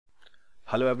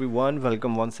Hello everyone,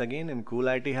 welcome once again in Cool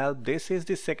IT Help. This is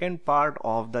the second part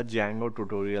of the Django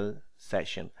tutorial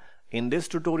session. In this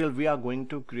tutorial we are going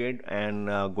to create and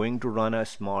going to run a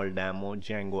small demo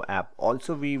Django app.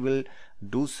 Also we will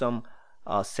do some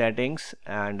settings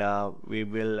and we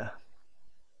will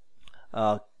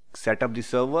set up the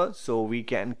server so we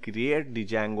can create the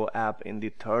Django app in the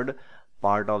third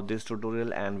part of this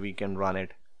tutorial and we can run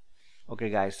it. Okay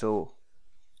guys, so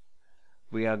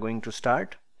we are going to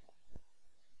start.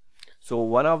 So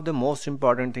one of the most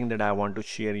important thing that I want to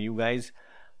share you guys,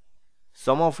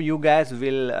 some of you guys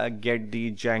will get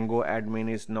the django-admin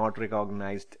is not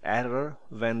recognized error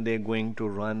when they're going to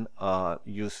run a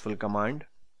useful command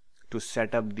to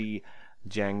set up the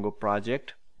Django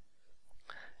project.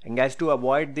 And guys, to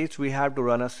avoid this we have to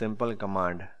run a simple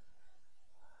command.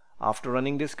 After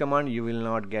running this command you will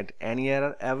not get any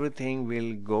error, everything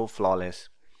will go flawless.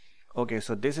 Okay,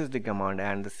 so this is the command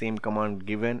and the same command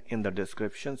given in the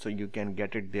description, so you can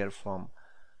get it there from.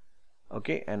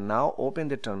 Okay, and now open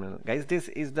the terminal. Guys, this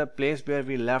is the place where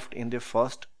we left in the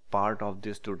first part of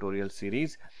this tutorial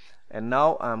series, and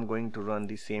now I'm going to run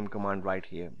the same command right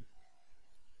here.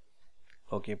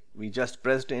 Okay, we just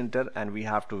pressed enter and we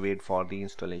have to wait for the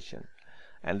installation,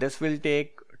 and this will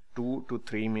take 2 to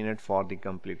 3 minutes for the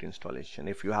complete installation.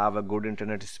 If you have a good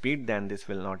internet speed, then this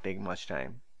will not take much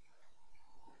time.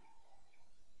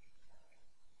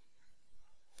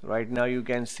 Right now you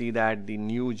can see that the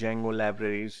new Django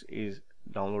libraries is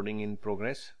downloading in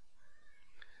progress,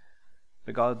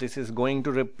 because this is going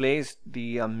to replace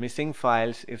the missing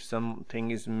files. If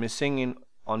something is missing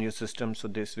on your system, so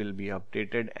this will be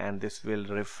updated and this will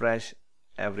refresh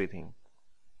everything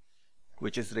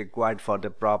which is required for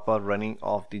the proper running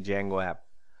of the Django app.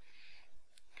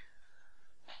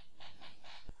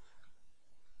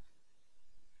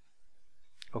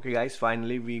 Okay guys,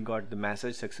 finally we got the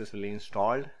message successfully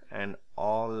installed and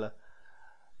all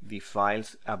the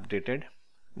files updated.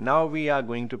 Now we are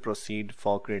going to proceed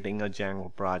for creating a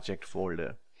Django project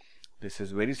folder. This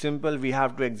is very simple. We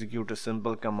have to execute a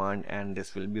simple command and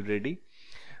this will be ready.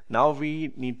 Now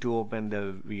we need to open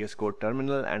the VS Code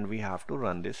terminal and we have to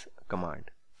run this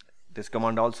command. This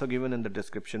command also given in the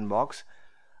description box.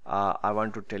 I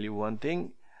want to tell you one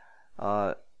thing.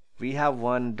 We have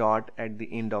one dot at the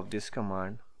end of this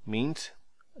command.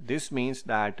 This means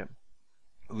that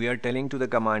we are telling to the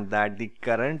command that the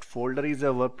current folder is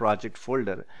our project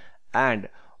folder and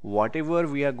whatever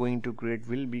we are going to create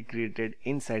will be created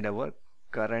inside our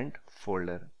current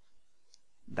folder.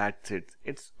 That's it.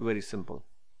 It's very simple.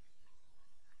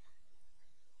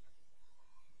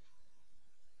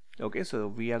 Okay, so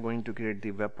we are going to create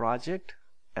the web project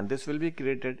and this will be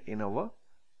created in our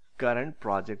current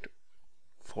project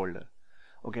folder.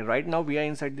 Okay, right now we are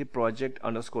inside the project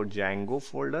underscore Django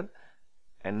folder,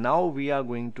 and now we are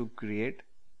going to create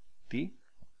the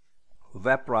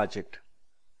web project.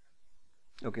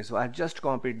 Okay, so I've just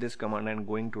copied this command and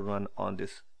going to run on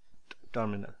this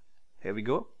terminal. Here we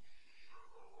go.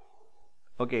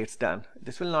 Okay, it's done.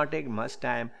 This will not take much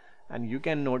time, and you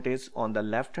can notice on the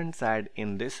left hand side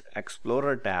in this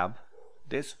Explorer tab,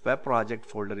 this web project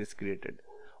folder is created.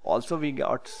 Also we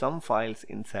got some files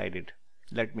inside it.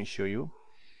 Let me show you.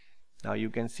 Now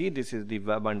you can see this is the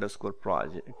web underscore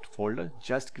project folder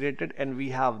just created, and we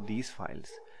have these files.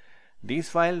 These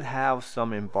files have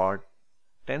some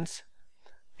importance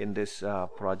in this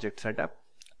project setup.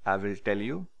 I will tell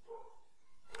you.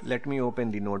 Let me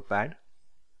open the notepad.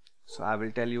 So I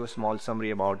will tell you a small summary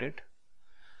about it.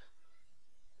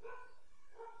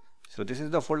 So this is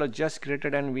the folder just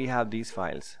created and we have these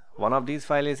files. One of these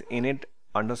files is init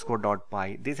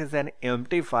 _.py. This is an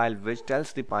empty file which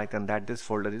tells the Python that this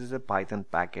folder is a Python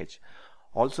package.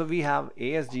 Also we have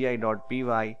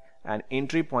asgi.py, an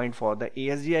entry point for the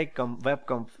ASGI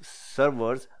web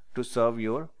servers to serve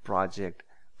your project.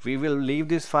 We will leave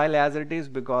this file as it is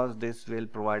because this will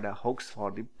provide a hooks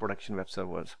for the production web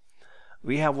servers.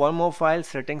 We have one more file,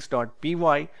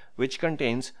 settings.py, which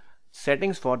contains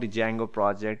settings for the Django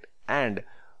project, and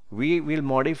we will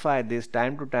modify this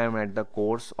time to time at the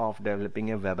course of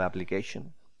developing a web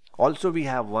application. Also we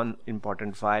have one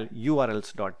important file,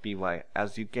 urls.py.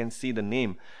 As you can see the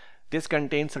name, this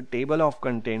contains a table of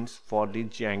contents for the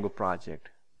Django project.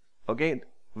 Okay,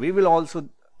 we will also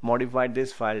modify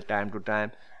this file time to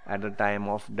time at the time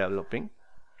of developing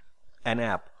an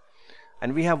app.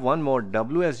 And we have one more,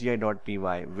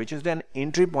 wsgi.py, which is an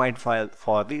entry point file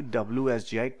for the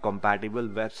WSGI compatible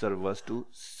web servers to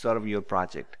serve your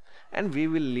project. And we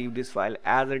will leave this file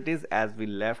as it is, as we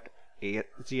left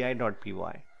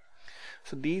asgi.py.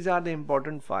 So these are the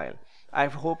important files. I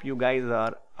hope you guys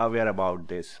are aware about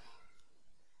this.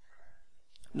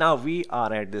 Now we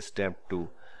are at this step 2.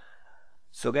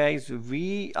 So guys,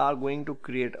 we are going to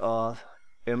create a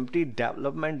empty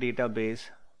development database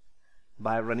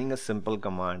by running a simple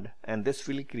command, and this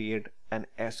will create an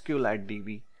SQLite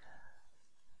DB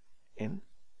in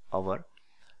our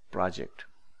project.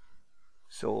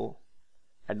 So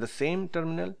at the same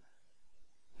terminal,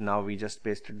 now we just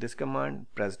pasted this command,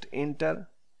 pressed enter,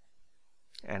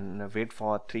 and wait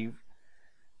for 3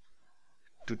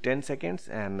 to 10 seconds,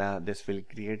 and this will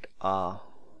create a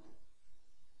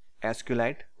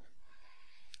SQLite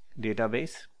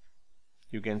database.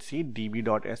 You can see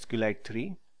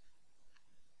db.sqlite3.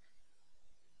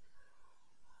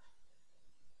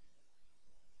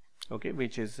 Okay,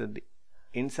 which is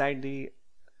inside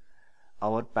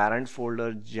our parent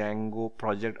folder Django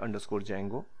project _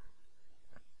 Django.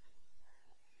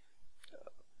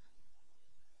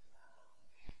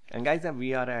 And guys,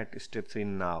 we are at step 3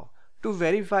 now. To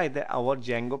verify that our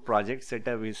Django project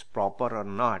setup is proper or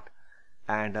not,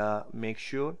 and make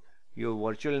sure your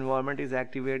virtual environment is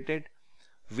activated,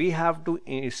 we have to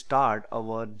start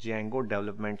our Django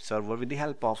development server with the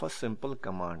help of a simple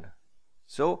command.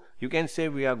 So you can say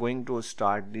we are going to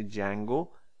start the Django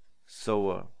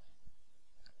server.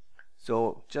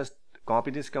 So just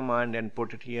copy this command and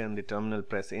put it here in the terminal,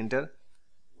 press enter,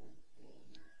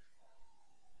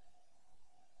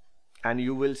 and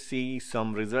you will see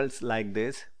some results like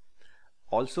this.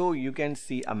 Also you can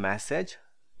see a message,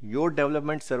 your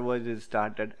development server is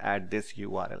started at this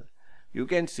URL. You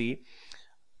can see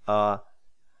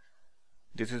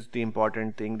this is the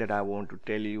important thing that I want to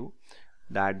tell you,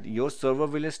 that your server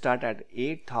will start at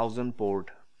 8000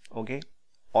 port. Okay,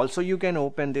 also you can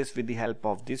open this with the help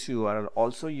of this URL.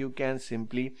 Also you can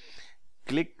simply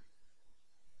click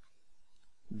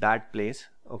that place.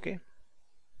 Okay,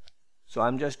 so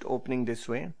I'm just opening this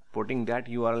way, putting that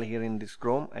URL here in this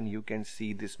Chrome, and you can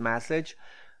see this message: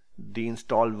 the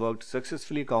install worked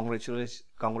successfully,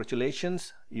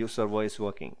 congratulations, your server is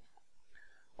working.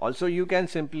 Also you can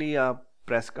simply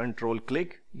press Control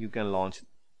click, you can launch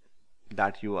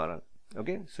that URL.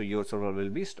 Okay, so your server will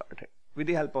be started with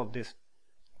the help of this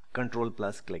Control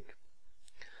plus click.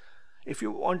 If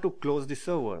you want to close the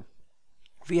server,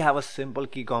 we have a simple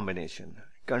key combination,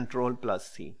 Control plus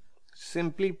C.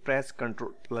 Simply press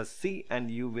Control plus C and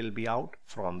you will be out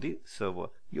from the server.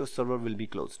 Your server will be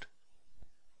closed.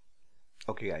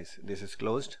 Okay guys, this is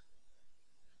closed.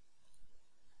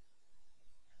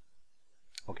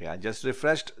 Okay, I just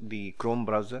refreshed the Chrome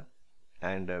browser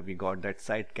and we got that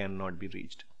site cannot be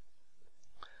reached.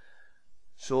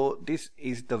 So this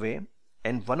is the way.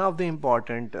 And one of the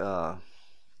important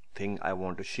thing I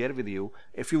want to share with you,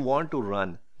 if you want to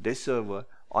run this server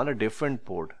on a different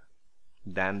port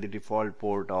than the default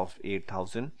port of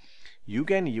 8000, you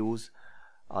can use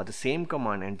the same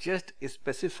command and just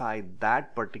specify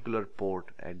that particular port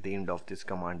at the end of this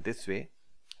command this way,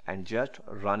 and just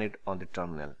run it on the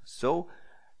terminal. So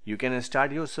you can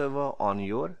start your server on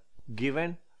your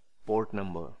given port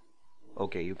number.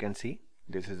 Okay, you can see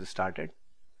this is started.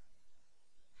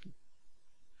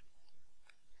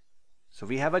 So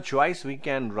we have a choice, we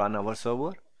can run our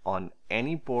server on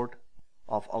any port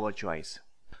of our choice.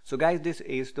 So guys, this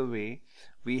is the way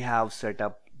we have set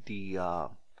up the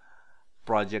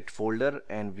project folder,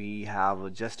 and we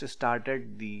have just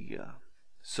started the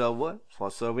server for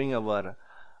serving our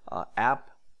app.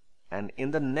 And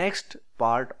in the next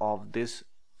part of this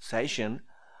session,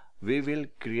 we will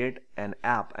create an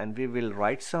app and we will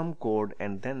write some code,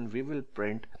 and then we will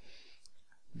print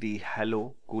the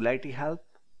hello cool IT help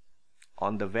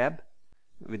on the web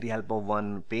with the help of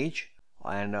one page.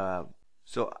 And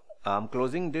so I'm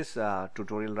closing this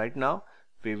tutorial right now.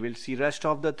 We will see rest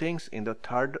of the things in the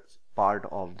third part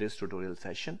of this tutorial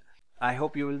session. I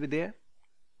hope you will be there.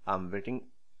 I'm waiting.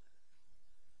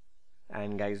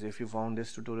 And guys, if you found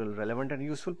this tutorial relevant and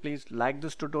useful, please like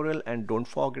this tutorial and don't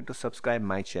forget to subscribe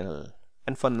my channel.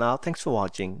 And for now, thanks for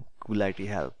watching Cool IT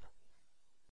Help.